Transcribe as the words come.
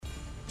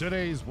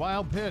Today's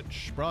Wild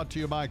Pitch brought to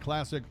you by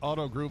Classic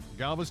Auto Group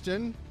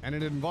Galveston, and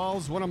it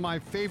involves one of my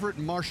favorite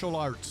martial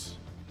arts,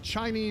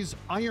 Chinese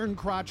iron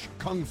crotch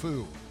kung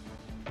fu.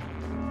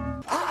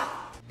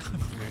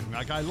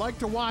 Like, I like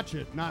to watch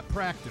it, not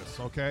practice,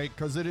 okay?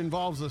 Because it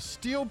involves a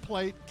steel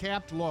plate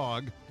capped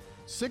log,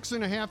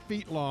 6.5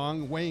 feet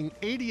long, weighing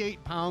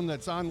 88 pounds,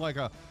 that's on like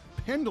a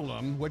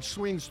pendulum, which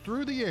swings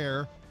through the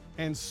air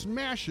and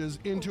smashes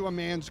into a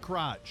man's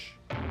crotch.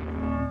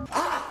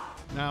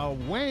 Now,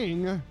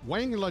 Wang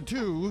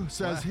Latu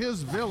says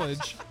his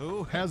village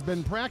has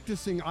been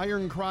practicing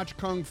iron crotch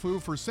kung fu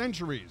for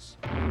centuries.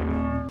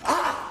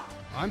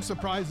 I'm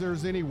surprised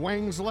there's any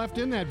Wangs left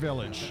in that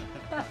village.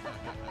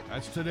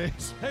 That's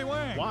today's Hey,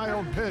 Wang.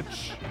 Wild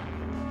Pitch.